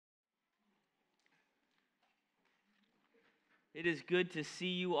It is good to see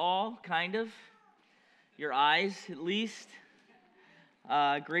you all, kind of. Your eyes, at least.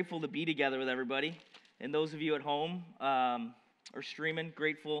 Grateful to be together with everybody. And those of you at home or streaming,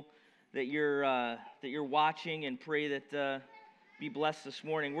 grateful that you're watching and pray that be blessed this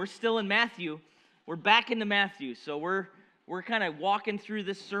morning. We're still in Matthew. We're back into Matthew. So we're kind of walking through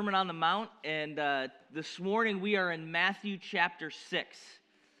this Sermon on the Mount. And this morning we are in Matthew chapter 6.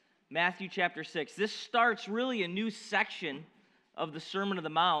 Matthew chapter 6. This starts really a new section of the Sermon on the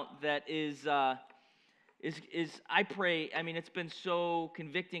Mount that is I pray, it's been so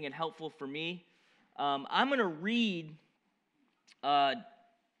convicting and helpful for me. I'm going to read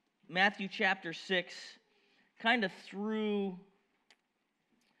Matthew chapter 6 kind of through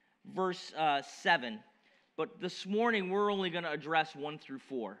verse 7. But this morning we're only going to address 1 through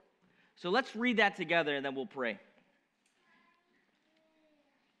 4. So let's read that together and then we'll pray.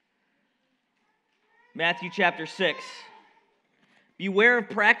 Matthew chapter 6. Beware of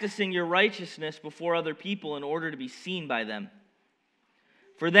practicing your righteousness before other people in order to be seen by them.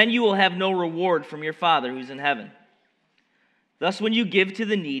 For then you will have no reward from your Father who's in heaven. Thus when you give to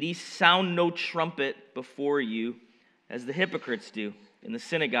the needy, sound no trumpet before you, as the hypocrites do in the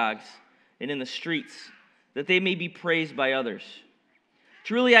synagogues and in the streets, that they may be praised by others.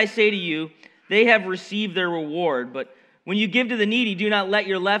 Truly I say to you, they have received their reward, but when you give to the needy, do not let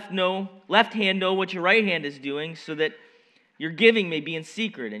your left hand know what your right hand is doing, so that your giving may be in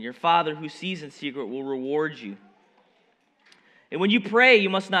secret, and your Father who sees in secret will reward you. And when you pray, you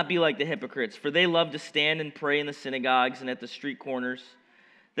must not be like the hypocrites, for they love to stand and pray in the synagogues and at the street corners,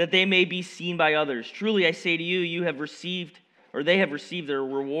 that they may be seen by others. Truly I say to you, they have received their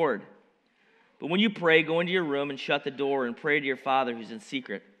reward. But when you pray, go into your room and shut the door and pray to your Father who's in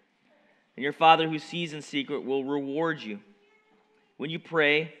secret. And your Father who sees in secret will reward you. When you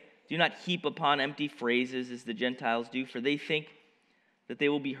pray, do not heap upon empty phrases as the Gentiles do, for they think that they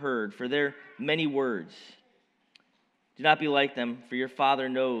will be heard for their many words. Do not be like them, for your Father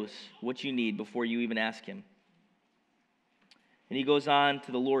knows what you need before you even ask Him. And he goes on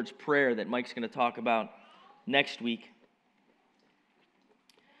to the Lord's Prayer that Mike's going to talk about next week.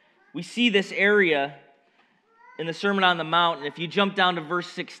 We see this area in the Sermon on the Mount, and if you jump down to verse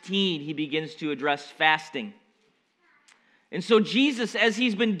 16, he begins to address fasting. And so Jesus, as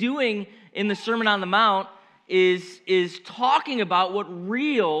he's been doing in the Sermon on the Mount, is talking about what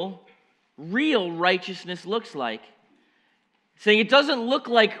real righteousness looks like. Saying it doesn't look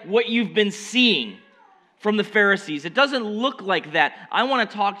like what you've been seeing from the Pharisees. It doesn't look like that. I want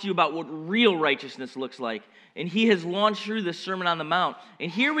to talk to you about what real righteousness looks like. And he has launched through the Sermon on the Mount.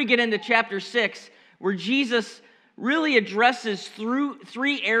 And here we get into chapter 6, where Jesus really addresses through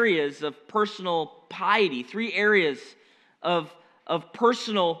three areas of personal piety, three areas of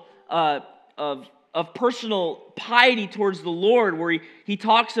personal piety towards the Lord, where he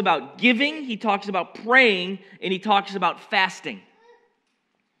talks about giving, he talks about praying, and he talks about fasting.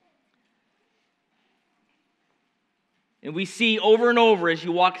 And we see over and over as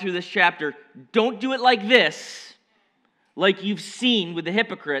you walk through this chapter, don't do it like this, like you've seen with the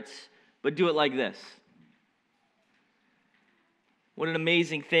hypocrites, but do it like this. What an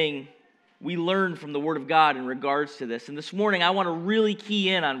amazing thing we learn from the Word of God in regards to this. And this morning, I want to really key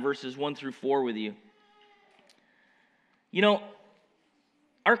in on verses 1 through 4 with you. You know,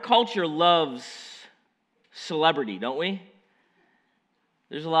 our culture loves celebrity, don't we?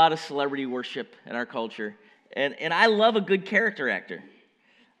 There's a lot of celebrity worship in our culture. And I love a good character actor.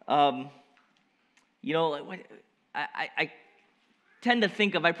 I tend to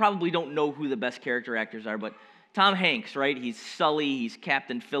think of, I probably don't know who the best character actors are, but Tom Hanks, right? He's Sully, he's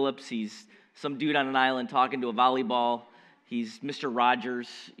Captain Phillips, he's some dude on an island talking to a volleyball. He's Mr. Rogers,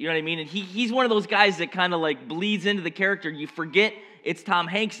 you know what I mean? And he's one of those guys that kind of like bleeds into the character. You forget it's Tom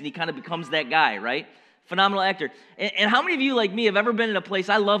Hanks, and he kind of becomes that guy, right? Phenomenal actor. And how many of you, like me, have ever been in a place,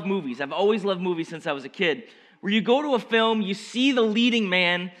 I love movies. I've always loved movies since I was a kid, where you go to a film, you see the leading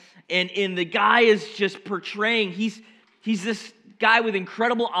man, and the guy is just portraying, he's this guy with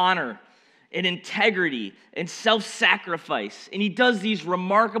incredible honor and integrity and self-sacrifice. And he does these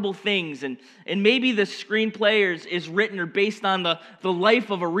remarkable things. And maybe the screenplay is written or based on the life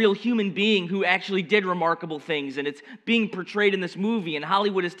of a real human being who actually did remarkable things. And it's being portrayed in this movie. And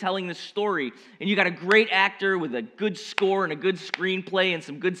Hollywood is telling this story. And you got a great actor with a good score and a good screenplay and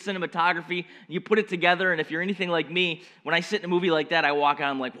some good cinematography. And you put it together. And if you're anything like me, when I sit in a movie like that, I walk out,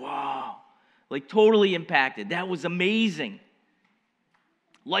 I'm like, wow. Like totally impacted. That was amazing.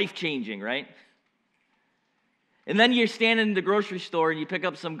 Life-changing, right? And then you're standing in the grocery store and you pick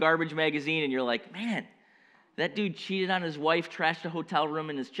up some garbage magazine and you're like, man, That dude cheated on his wife, trashed a hotel room,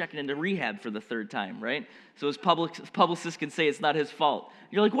 and is checking into rehab for the third time, right? So his publicist can say it's not his fault.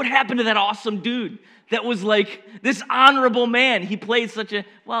 You're like, what happened to that awesome dude that was like this honorable man? He played such a,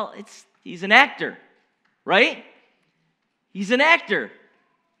 well, he's an actor, right? He's an actor.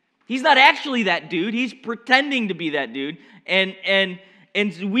 He's not actually that dude. He's pretending to be that dude. And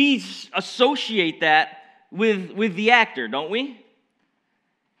we associate that with the actor, don't we?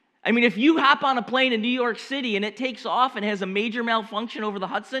 I mean, if you hop on a plane in New York City and it takes off and has a major malfunction over the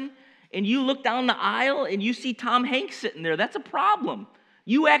Hudson, and you look down the aisle and you see Tom Hanks sitting there, that's a problem.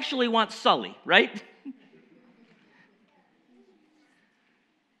 You actually want Sully, right?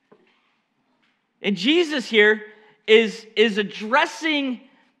 And Jesus here is addressing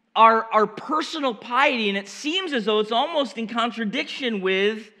our personal piety, and it seems as though it's almost in contradiction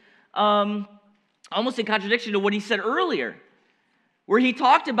with, to what he said earlier, where he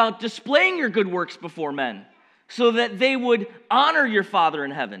talked about displaying your good works before men so that they would honor your Father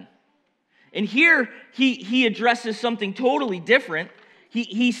in heaven. And here he addresses something totally different.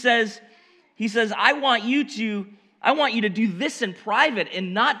 He says, I want you to do this in private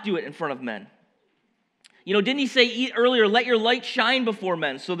and not do it in front of men. You know, didn't he say earlier, let your light shine before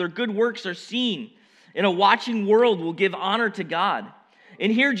men so their good works are seen, and a watching world will give honor to God.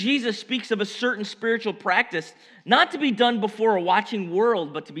 And here Jesus speaks of a certain spiritual practice, not to be done before a watching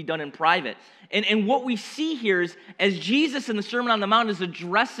world, but to be done in private. And what we see here is, as Jesus in the Sermon on the Mount is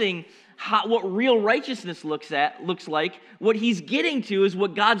addressing what real righteousness looks like, what he's getting to is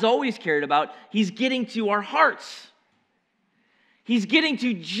what God's always cared about. He's getting to our hearts. He's getting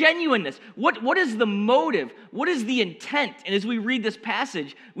to genuineness. What is the motive? What is the intent? And as we read this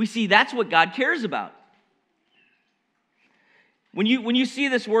passage, we see that's what God cares about. When you see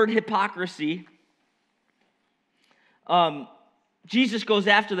this word hypocrisy, Jesus goes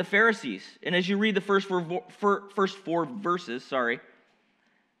after the Pharisees. And as you read the first four verses,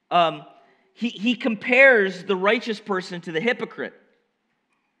 he compares the righteous person to the hypocrite.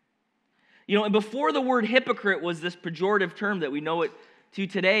 You know, and before the word hypocrite was this pejorative term that we know it to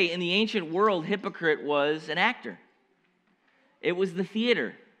today, in the ancient world, hypocrite was an actor. It was the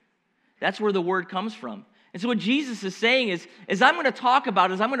theater. That's where the word comes from. And so what Jesus is saying is, as I'm going to talk about,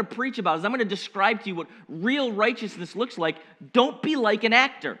 as I'm going to preach about, as I'm going to describe to you what real righteousness looks like, don't be like an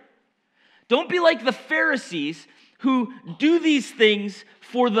actor. Don't be like the Pharisees who do these things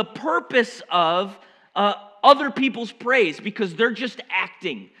for the purpose of other people's praise, because they're just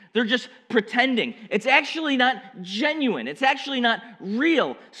acting. They're just pretending. It's actually not genuine. It's actually not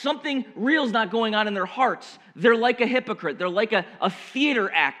real. Something real is not going on in their hearts. They're like a hypocrite. They're like a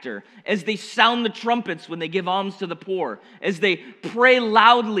theater actor as they sound the trumpets when they give alms to the poor, as they pray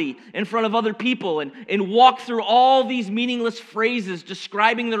loudly in front of other people and walk through all these meaningless phrases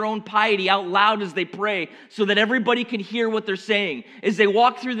describing their own piety out loud as they pray so that everybody can hear what they're saying, as they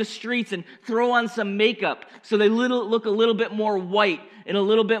walk through the streets and throw on some makeup so they look a little bit more white and a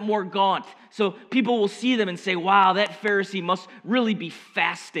little bit more gaunt. So people will see them and say, wow, that Pharisee must really be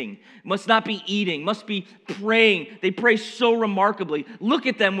fasting, must not be eating, must be praying. They pray so remarkably. Look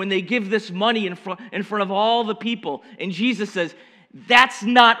at them when they give this money in front of all the people. And Jesus says, that's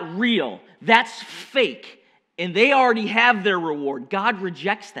not real. That's fake. And they already have their reward. God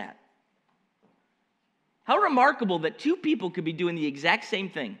rejects that. How remarkable that two people could be doing the exact same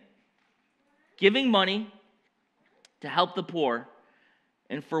thing. Giving money to help the poor.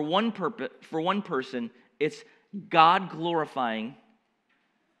 And for one person, it's God-glorifying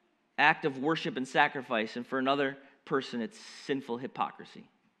act of worship and sacrifice. And for another person, it's sinful hypocrisy.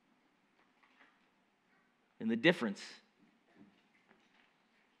 And the difference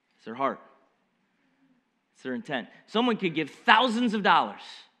is their heart. It's their intent. Someone could give thousands of dollars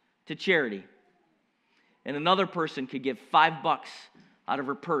to charity, and another person could give $5 out of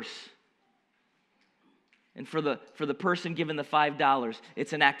her purse. And for the person given the $5,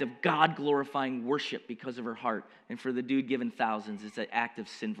 it's an act of God-glorifying worship because of her heart. And for the dude given thousands, it's an act of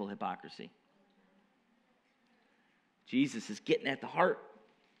sinful hypocrisy. Jesus is getting at the heart.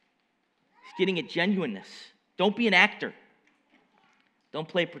 He's getting at genuineness. Don't be an actor. Don't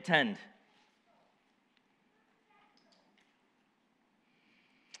play pretend.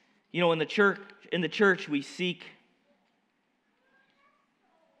 You know, in the church, we seek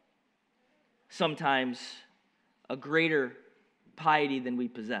sometimes a greater piety than we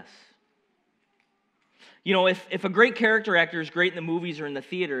possess. You know, if a great character actor is great in the movies or in the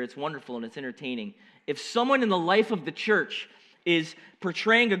theater, it's wonderful and it's entertaining. If someone in the life of the church is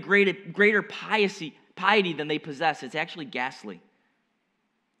portraying a greater piety than they possess, it's actually ghastly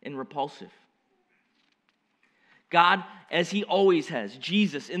and repulsive. God, as he always has,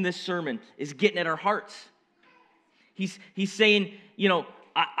 Jesus in this sermon is getting at our hearts. He's saying,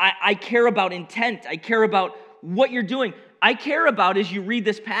 I care about intent. I care about what you're doing. I care about, as you read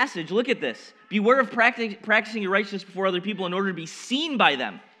this passage, look at this. Beware of practicing your righteousness before other people in order to be seen by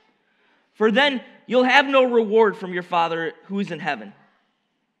them. For then you'll have no reward from your Father who is in heaven.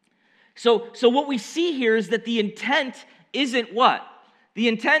 So what we see here is that the intent isn't what? The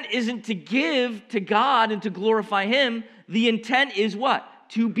intent isn't to give to God and to glorify Him. The intent is what?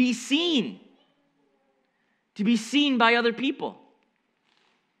 To be seen. To be seen by other people.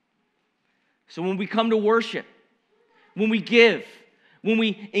 So when we come to worship, when we give, when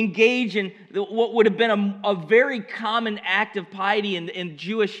we engage in what would have been a very common act of piety in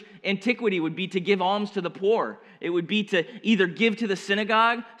Jewish antiquity would be to give alms to the poor. It would be to either give to the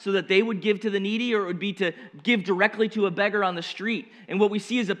synagogue so that they would give to the needy, or it would be to give directly to a beggar on the street. And what we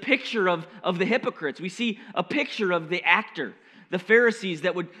see is a picture of the hypocrites. We see a picture of the actor. The Pharisees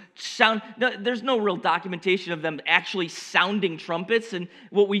that would sound, there's no real documentation of them actually sounding trumpets. And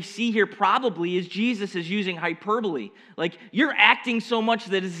what we see here probably is Jesus is using hyperbole. Like, you're acting so much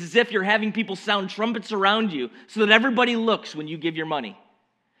that it's as if you're having people sound trumpets around you so that everybody looks when you give your money.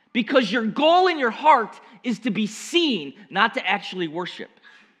 Because your goal in your heart is to be seen, not to actually worship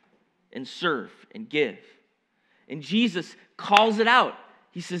and serve and give. And Jesus calls it out.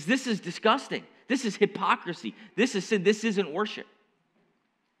 He says, this is disgusting. This is hypocrisy. This is sin. This isn't worship.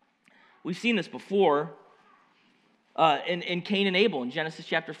 We've seen this before in Cain and Abel in Genesis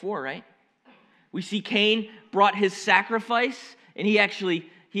chapter 4, right? We see Cain brought his sacrifice, and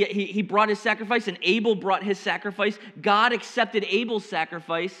he brought his sacrifice, and Abel brought his sacrifice. God accepted Abel's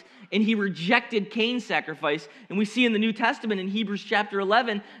sacrifice, and he rejected Cain's sacrifice. And we see in the New Testament in Hebrews chapter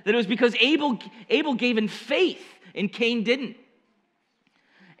 11 that it was because Abel gave in faith, and Cain didn't.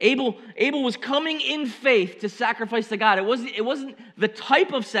 Abel was coming in faith to sacrifice to God. It wasn't the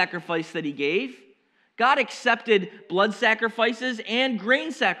type of sacrifice that he gave. God accepted blood sacrifices and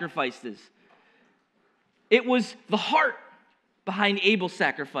grain sacrifices. It was the heart behind Abel's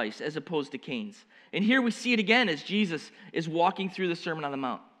sacrifice as opposed to Cain's. And here we see it again as Jesus is walking through the Sermon on the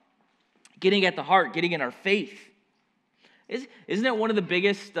Mount. Getting at the heart, getting in our faith. Isn't it one of the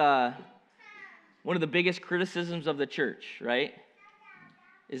biggest criticisms of the church, right?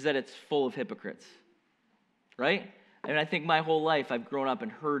 Is that it's full of hypocrites, right? I mean, I think my whole life I've grown up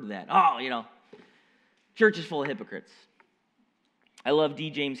and heard that. Church is full of hypocrites. I love D.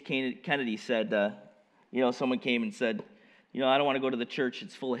 James Kennedy said, someone came and said, I don't want to go to the church,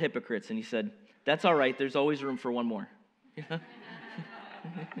 it's full of hypocrites. And he said, that's all right, there's always room for one more.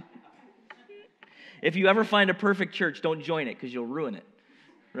 If you ever find a perfect church, don't join it because you'll ruin it,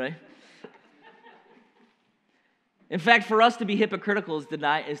 right? In fact, for us to be hypocritical is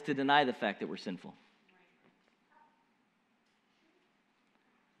to deny the fact that we're sinful.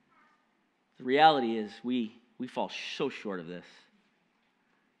 The reality is we fall so short of this.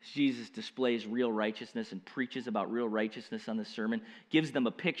 Jesus displays real righteousness and preaches about real righteousness on this sermon, gives them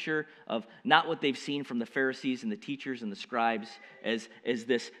a picture of not what they've seen from the Pharisees and the teachers and the scribes as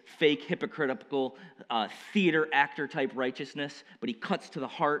this fake, hypocritical, theater actor type righteousness, but he cuts to the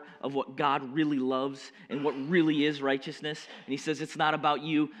heart of what God really loves and what really is righteousness. And he says it's not about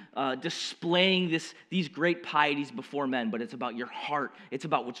you displaying these great pieties before men, but it's about your heart. It's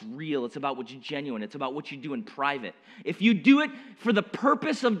about what's real. It's about what's genuine. It's about what you do in private. If you do it for the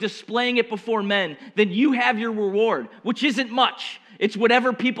purpose of displaying it before men, then you have your reward, which isn't much. It's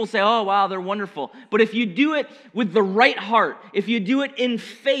whatever people say, oh, wow, they're wonderful. But if you do it with the right heart, if you do it in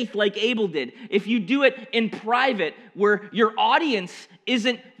faith like Abel did, if you do it in private where your audience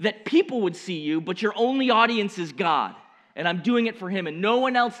isn't that people would see you, but your only audience is God, and I'm doing it for Him, and no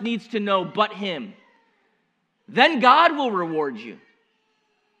one else needs to know but Him, then God will reward you.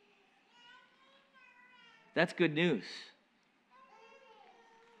 That's good news.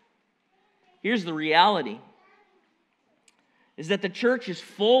 Here's the reality, is that the church is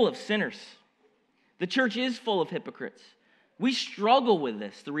full of sinners. The church is full of hypocrites. We struggle with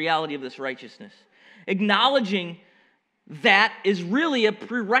this, the reality of this righteousness. Acknowledging that is really a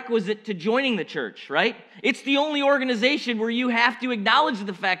prerequisite to joining the church, right? It's the only organization where you have to acknowledge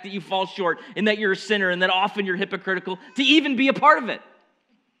the fact that you fall short and that you're a sinner and that often you're hypocritical to even be a part of it.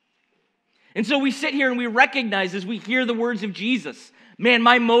 And so we sit here and we recognize as we hear the words of Jesus, man,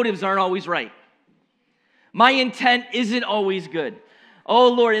 my motives aren't always right. My intent isn't always good. Oh,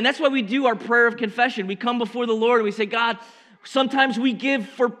 Lord, and that's why we do our prayer of confession. We come before the Lord and we say, God, sometimes we give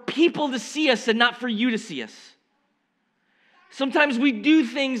for people to see us and not for you to see us. Sometimes we do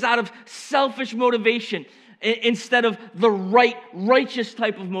things out of selfish motivation instead of the righteous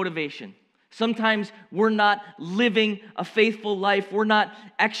type of motivation. Sometimes we're not living a faithful life. We're not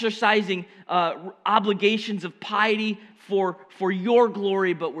exercising obligations of piety for your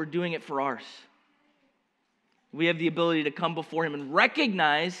glory, but we're doing it for ours. We have the ability to come before him and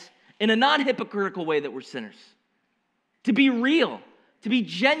recognize in a non-hypocritical way that we're sinners. To be real, to be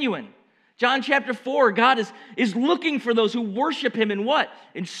genuine. John chapter 4, God is looking for those who worship him in what?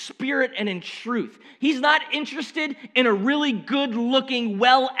 In spirit and in truth. He's not interested in a really good-looking,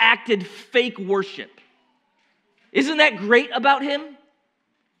 well-acted fake worship. Isn't that great about him?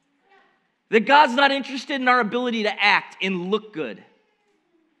 That God's not interested in our ability to act and look good,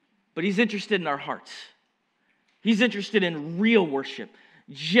 but he's interested in our hearts. He's interested in real worship,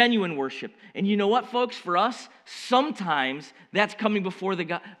 genuine worship. And you know what, folks? For us, sometimes that's coming before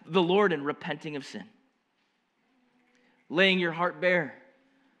the Lord and repenting of sin. Laying your heart bare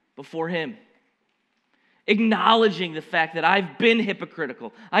before him. Acknowledging the fact that I've been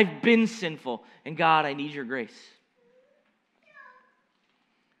hypocritical. I've been sinful. And God, I need your grace.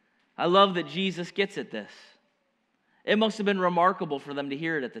 I love that Jesus gets at this. It must have been remarkable for them to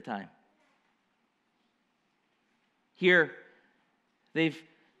hear it at the time. Here, they've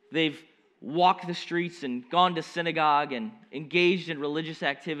walked the streets and gone to synagogue and engaged in religious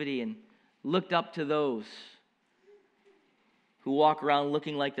activity and looked up to those who walk around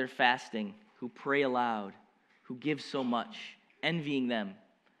looking like they're fasting, who pray aloud, who give so much, envying them.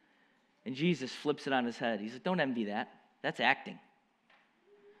 And Jesus flips it on his head. He says, don't envy that. That's acting.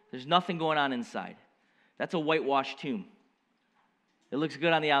 There's nothing going on inside. That's a whitewashed tomb. It looks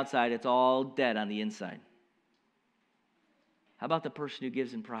good on the outside. It's all dead on the inside. How about the person who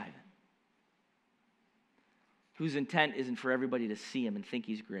gives in private? Whose intent isn't for everybody to see him and think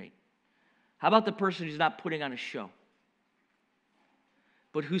he's great? How about the person who's not putting on a show,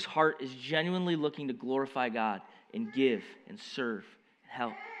 but whose heart is genuinely looking to glorify God and give and serve and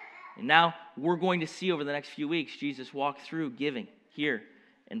help? And now we're going to see over the next few weeks Jesus walk through giving here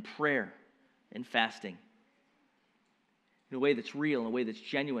and prayer and fasting in a way that's real, in a way that's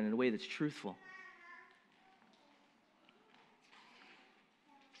genuine, in a way that's truthful.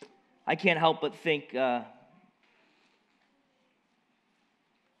 I can't help but think of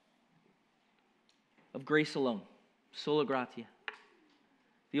grace alone, sola gratia.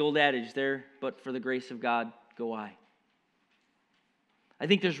 The old adage, there, but for the grace of God, go I. I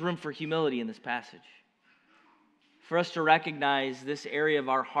think there's room for humility in this passage. For us to recognize this area of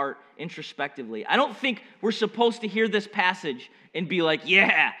our heart introspectively. I don't think we're supposed to hear this passage and be like,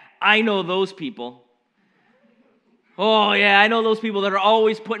 yeah, I know those people. Oh, yeah, I know those people that are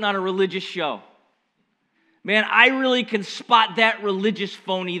always putting on a religious show. Man, I really can spot that religious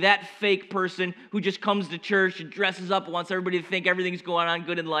phony, that fake person who just comes to church and dresses up and wants everybody to think everything's going on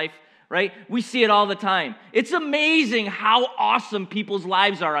good in life, right? We see it all the time. It's amazing how awesome people's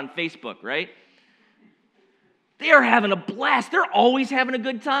lives are on Facebook, right? They are having a blast. They're always having a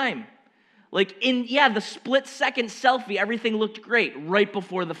good time. Like the split-second selfie, everything looked great right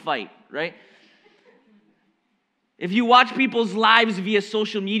before the fight, right? If you watch people's lives via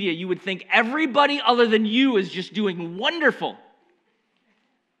social media, you would think everybody other than you is just doing wonderful.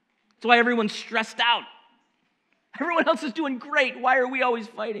 That's why everyone's stressed out. Everyone else is doing great. Why are we always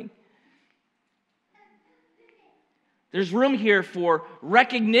fighting? There's room here for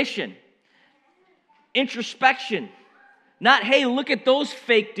recognition, introspection. Not, hey, look at those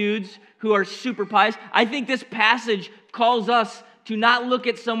fake dudes who are super pious. I think this passage calls us to not look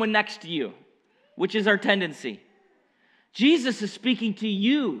at someone next to you, which is our tendency. Jesus is speaking to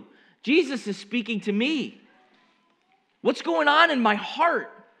you. Jesus is speaking to me. What's going on in my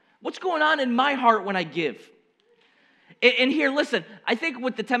heart? What's going on in my heart when I give? And here, listen, I think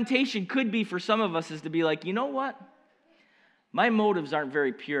what the temptation could be for some of us is to be like, you know what? My motives aren't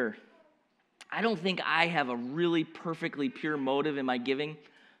very pure. I don't think I have a really perfectly pure motive in my giving,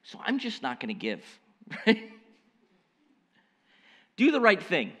 so I'm just not going to give. Right? Do the right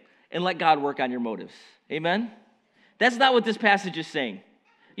thing and let God work on your motives. Amen? That's not what this passage is saying.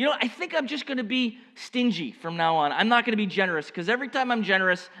 You know, I think I'm just going to be stingy from now on. I'm not going to be generous because every time I'm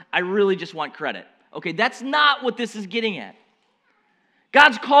generous, I really just want credit. Okay, that's not what this is getting at.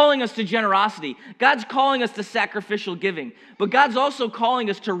 God's calling us to generosity. God's calling us to sacrificial giving. But God's also calling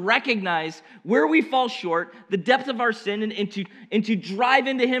us to recognize where we fall short, the depth of our sin, and to drive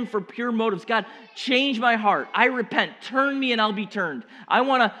into Him for pure motives. God, change my heart. I repent. Turn me and I'll be turned. I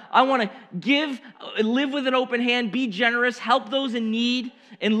want to give, live with an open hand, be generous, help those in need,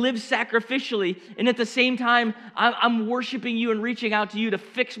 and live sacrificially. And at the same time, I'm worshiping you and reaching out to you to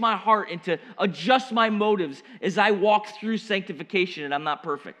fix my heart and to adjust my motives as I walk through sanctification, and I'm not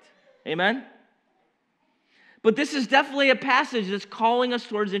perfect. Amen? But this is definitely a passage that's calling us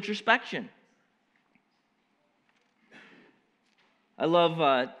towards introspection. I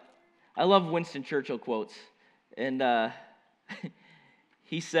love Winston Churchill quotes, and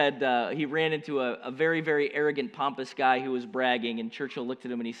he said he ran into a very, very arrogant, pompous guy who was bragging, and Churchill looked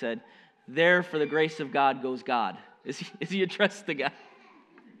at him and he said, "There, for the grace of God, goes God." As he addressed the guy.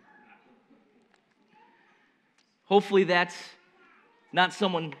 Hopefully that's not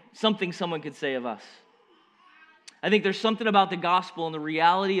something someone could say of us. I think there's something about the gospel and the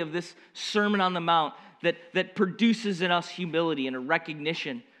reality of this Sermon on the Mount that produces in us humility and a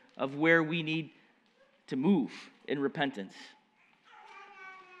recognition of where we need to move in repentance.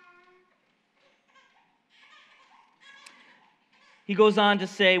 He goes on to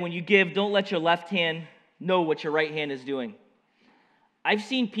say, when you give, don't let your left hand know what your right hand is doing. I've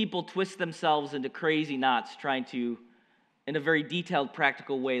seen people twist themselves into crazy knots trying to, in a very detailed,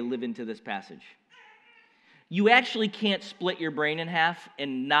 practical way, live into this passage. You actually can't split your brain in half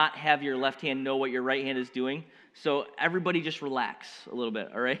and not have your left hand know what your right hand is doing. So everybody just relax a little bit,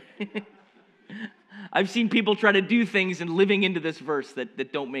 all right? I've seen people try to do things and living into this verse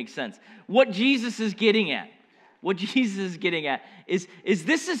that don't make sense. What Jesus is getting at is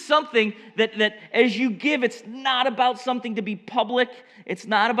this is something that as you give, it's not about something to be public. It's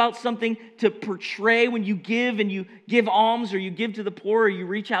not about something to portray when you give and you give alms or you give to the poor or you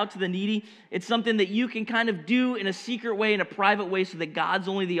reach out to the needy. It's something that you can kind of do in a secret way, in a private way, so that God's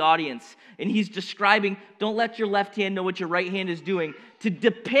only the audience. And he's describing, don't let your left hand know what your right hand is doing, to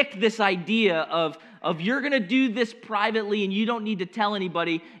depict this idea of you're going to do this privately and you don't need to tell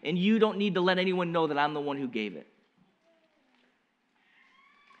anybody and you don't need to let anyone know that I'm the one who gave it.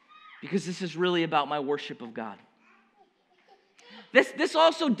 Because this is really about my worship of God. This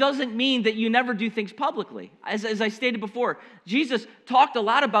also doesn't mean that you never do things publicly. As I stated before, Jesus talked a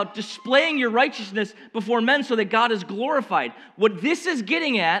lot about displaying your righteousness before men so that God is glorified. What this is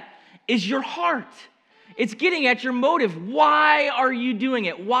getting at is your heart. It's getting at your motive. Why are you doing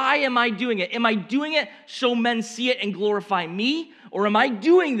it? Why am I doing it? Am I doing it so men see it and glorify me? Or am I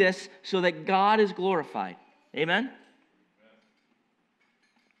doing this so that God is glorified? Amen?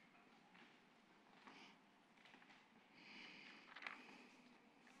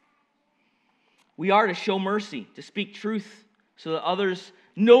 We are to show mercy, to speak truth, so that others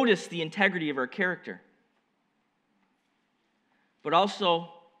notice the integrity of our character. But also,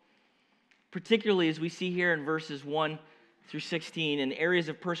 particularly as we see here in verses 1 through 16, in areas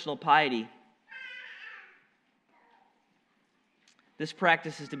of personal piety, this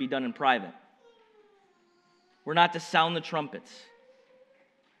practice is to be done in private. We're not to sound the trumpets.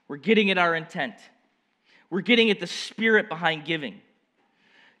 We're getting at our intent. We're getting at the spirit behind giving.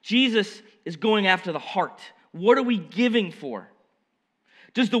 Jesus is going after the heart. What are we giving for?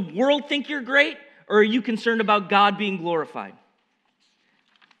 Does the world think you're great, or are you concerned about God being glorified?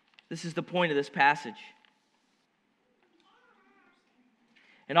 This is the point of this passage.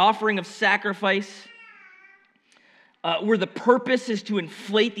 An offering of sacrifice where the purpose is to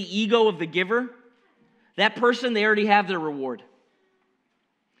inflate the ego of the giver, that person, they already have their reward.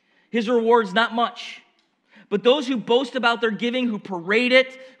 His reward's not much. But those who boast about their giving, who parade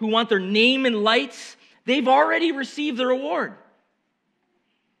it, who want their name in lights, they've already received the reward.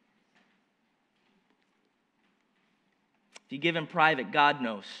 If you give in private, God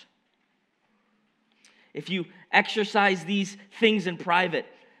knows. If you exercise these things in private,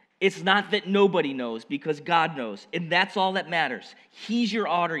 it's not that nobody knows, because God knows. And that's all that matters. He's your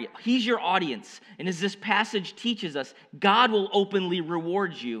audience. And as this passage teaches us, God will openly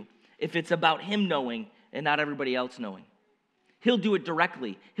reward you if it's about Him knowing and not everybody else knowing. He'll do it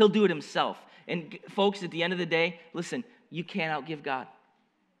directly. He'll do it Himself. And folks, at the end of the day, listen, you can't outgive God.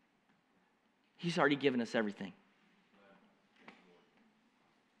 He's already given us everything.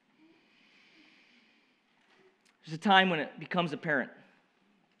 There's a time when it becomes apparent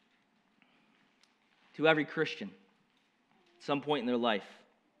to every Christian at some point in their life.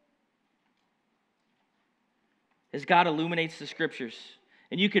 As God illuminates the Scriptures,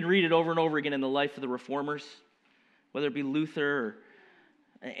 and you can read it over and over again in the life of the Reformers, whether it be Luther or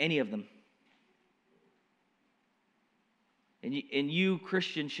any of them. And you,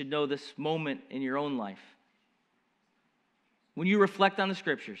 Christians, should know this moment in your own life. When you reflect on the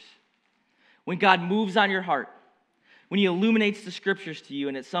Scriptures, when God moves on your heart, when He illuminates the Scriptures to you,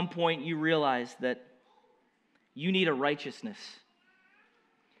 and at some point you realize that you need a righteousness.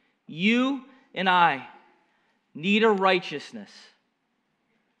 You and I need a righteousness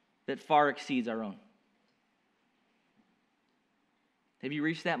that far exceeds our own. Have you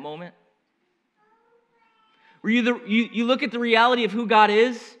reached that moment? Where you look at the reality of who God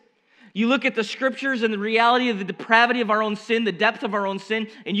is? You look at the scriptures and the reality of the depravity of our own sin, the depth of our own sin,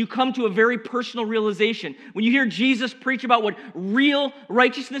 and you come to a very personal realization. When you hear Jesus preach about what real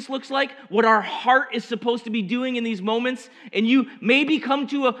righteousness looks like, what our heart is supposed to be doing in these moments, and you maybe come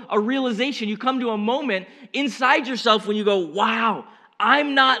to a realization, you come to a moment inside yourself when you go, wow,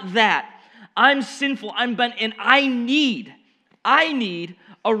 I'm not that. I'm sinful, I'm bent, and I need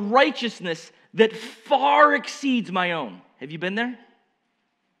a righteousness that far exceeds my own. Have you been there?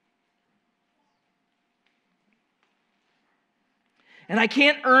 And I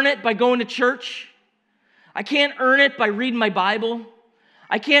can't earn it by going to church. I can't earn it by reading my Bible.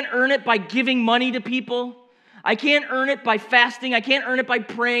 I can't earn it by giving money to people. I can't earn it by fasting. I can't earn it by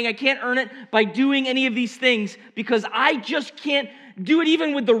praying. I can't earn it by doing any of these things because I just can't do it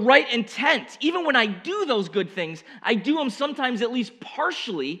even with the right intent. Even when I do those good things, I do them sometimes at least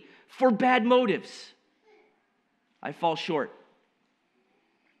partially for bad motives. I fall short.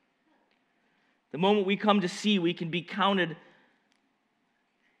 The moment we come to see, we can be counted.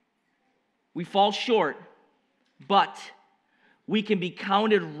 We fall short, but we can be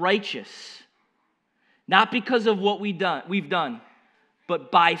counted righteous, not because of what we've done,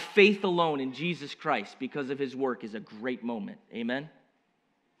 but by faith alone in Jesus Christ because of his work is a great moment. Amen?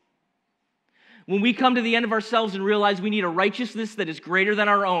 When we come to the end of ourselves and realize we need a righteousness that is greater than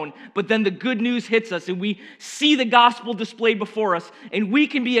our own, but then the good news hits us and we see the gospel displayed before us, and we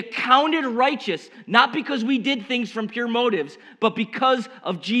can be accounted righteous, not because we did things from pure motives, but because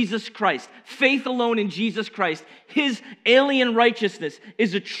of Jesus Christ. Faith alone in Jesus Christ. His alien righteousness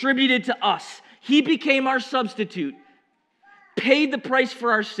is attributed to us. He became our substitute, paid the price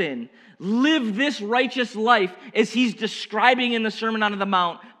for our sin, lived this righteous life as he's describing in the Sermon on the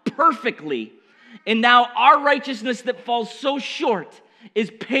Mount perfectly. And now our righteousness that falls so short is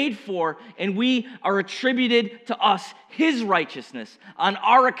paid for, and we are attributed to us his righteousness on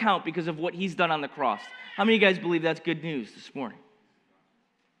our account because of what he's done on the cross. How many of you guys believe that's good news this morning?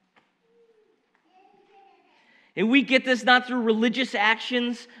 And we get this not through religious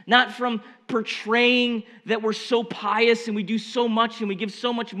actions, not from portraying that we're so pious and we do so much and we give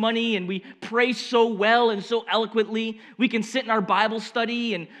so much money and we pray so well and so eloquently. We can sit in our Bible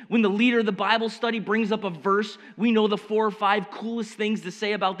study, and when the leader of the Bible study brings up a verse, we know the 4 or 5 coolest things to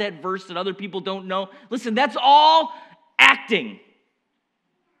say about that verse that other people don't know. Listen, that's all acting.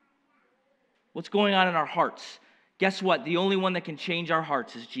 What's going on in our hearts? Guess what? The only one that can change our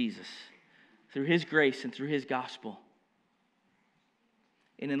hearts is Jesus, through his grace and through his gospel.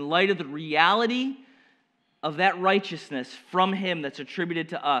 And in light of the reality of that righteousness from him that's attributed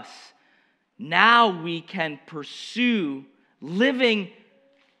to us, now we can pursue living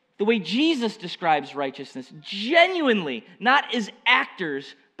the way Jesus describes righteousness, genuinely, not as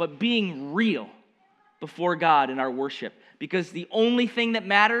actors, but being real before God in our worship. Because the only thing that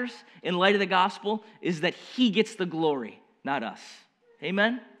matters in light of the gospel is that he gets the glory, not us.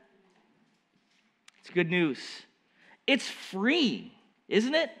 Amen? It's good news. It's free,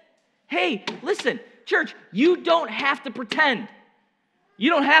 isn't it? Hey, listen, church, you don't have to pretend. You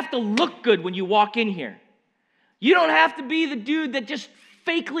don't have to look good when you walk in here. You don't have to be the dude that just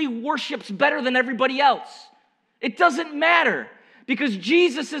fakely worships better than everybody else. It doesn't matter. Because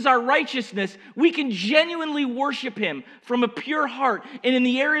Jesus is our righteousness, we can genuinely worship him from a pure heart. And in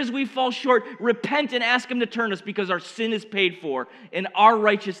the areas we fall short, repent and ask him to turn us because our sin is paid for and our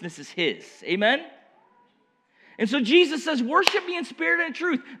righteousness is his. Amen? And so Jesus says, worship me in spirit and in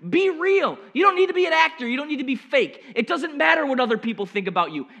truth. Be real. You don't need to be an actor. You don't need to be fake. It doesn't matter what other people think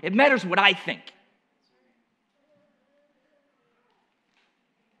about you. It matters what I think.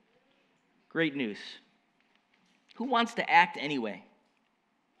 Great news. Who wants to act anyway?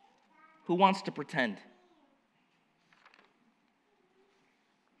 Who wants to pretend?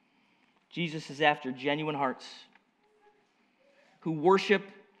 Jesus is after genuine hearts who worship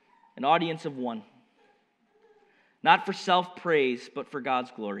an audience of one. Not for self-praise, but for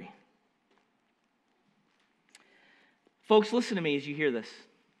God's glory. Folks, listen to me as you hear this.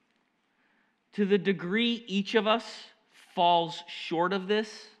 To the degree each of us falls short of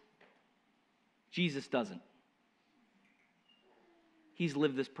this, Jesus doesn't. He's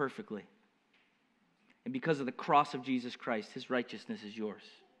lived this perfectly. And because of the cross of Jesus Christ, his righteousness is yours.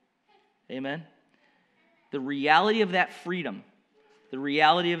 Amen? The reality of that freedom, the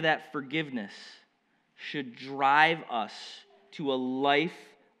reality of that forgiveness should drive us to a life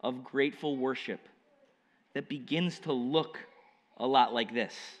of grateful worship that begins to look a lot like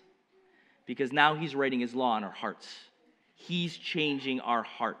this. Because now he's writing his law on our hearts. He's changing our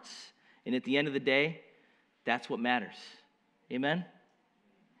hearts. And at the end of the day, that's what matters. Amen?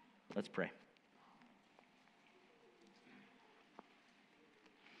 Let's pray.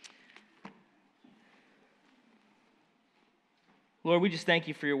 Lord, we just thank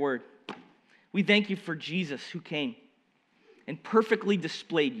you for your word. We thank you for Jesus who came and perfectly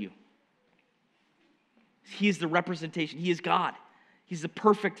displayed you. He is the representation. He is God. He's the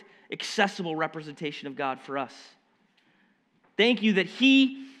perfect, accessible representation of God for us. Thank you that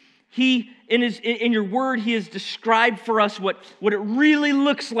He in your word, He has described for us what it really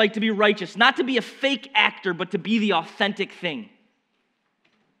looks like to be righteous. Not to be a fake actor, but to be the authentic thing.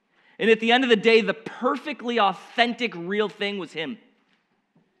 And at the end of the day, the perfectly authentic, real thing was Him.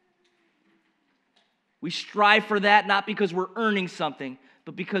 We strive for that not because we're earning something,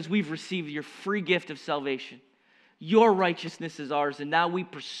 but because we've received your free gift of salvation. Your righteousness is ours, and now we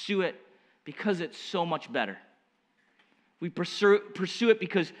pursue it because it's so much better. We pursue it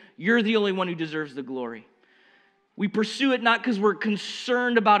because you're the only one who deserves the glory. We pursue it not because we're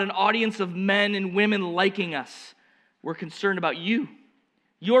concerned about an audience of men and women liking us. We're concerned about you,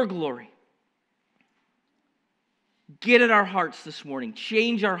 your glory. Get at our hearts this morning.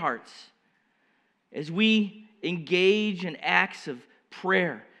 Change our hearts. As we engage in acts of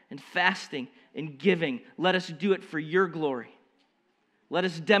prayer and fasting and giving, let us do it for your glory. Let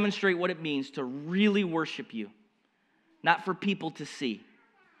us demonstrate what it means to really worship you, not for people to see,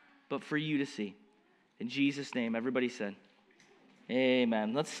 but for you to see. In Jesus' name, everybody said,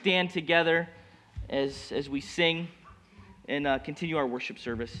 amen. Let's stand together as we sing and continue our worship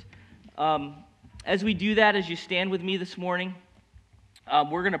service. As we do that, as you stand with me this morning,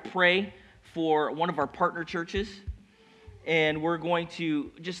 we're going to pray for one of our partner churches, and we're going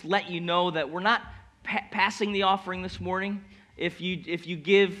to just let you know that we're not passing the offering this morning. If you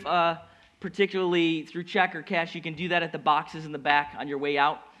give, particularly through check or cash, you can do that at the boxes in the back on your way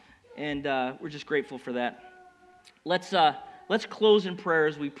out, and we're just grateful for that. Let's close in prayer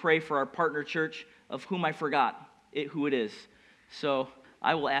as we pray for our partner church, of whom I forgot who it is. So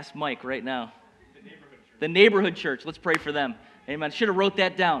I will ask Mike right now. The neighborhood church. Let's pray for them. Amen. Should have wrote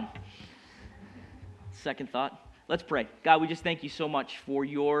that down. Second thought. Let's pray. God, we just thank you so much for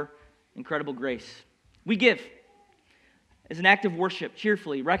your incredible grace. We give as an act of worship,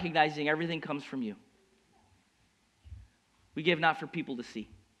 cheerfully, recognizing everything comes from you. We give not for people to see,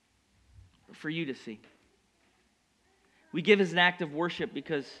 but for you to see. We give as an act of worship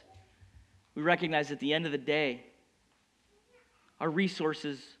because we recognize at the end of the day, our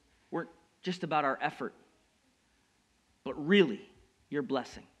resources weren't just about our effort, but really your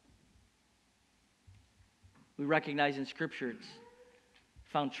blessing. We recognize in Scripture it's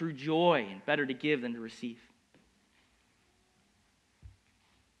found true joy and better to give than to receive.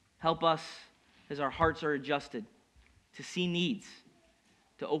 Help us as our hearts are adjusted to see needs,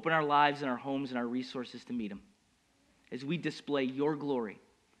 to open our lives and our homes and our resources to meet them. As we display your glory,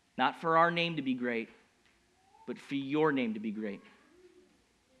 not for our name to be great, but for your name to be great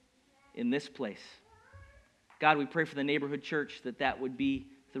in this place. God, we pray for the neighborhood church that would be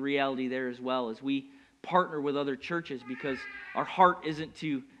the reality there as well, as we partner with other churches, because our heart isn't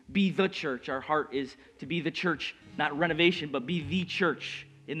to be the church. Our heart is to be the church, not Renovation, but be the church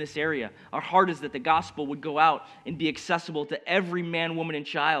in this area. Our heart is that the gospel would go out and be accessible to every man, woman, and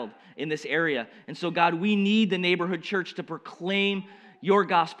child in this area. And so, God, we need the neighborhood church to proclaim your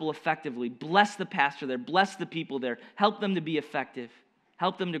gospel effectively. Bless the pastor there. Bless the people there. Help them to be effective.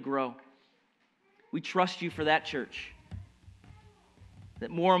 Help them to grow. We trust you for that church,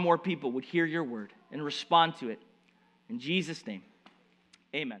 that more and more people would hear your word and respond to it. In Jesus' name,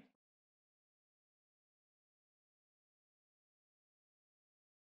 amen.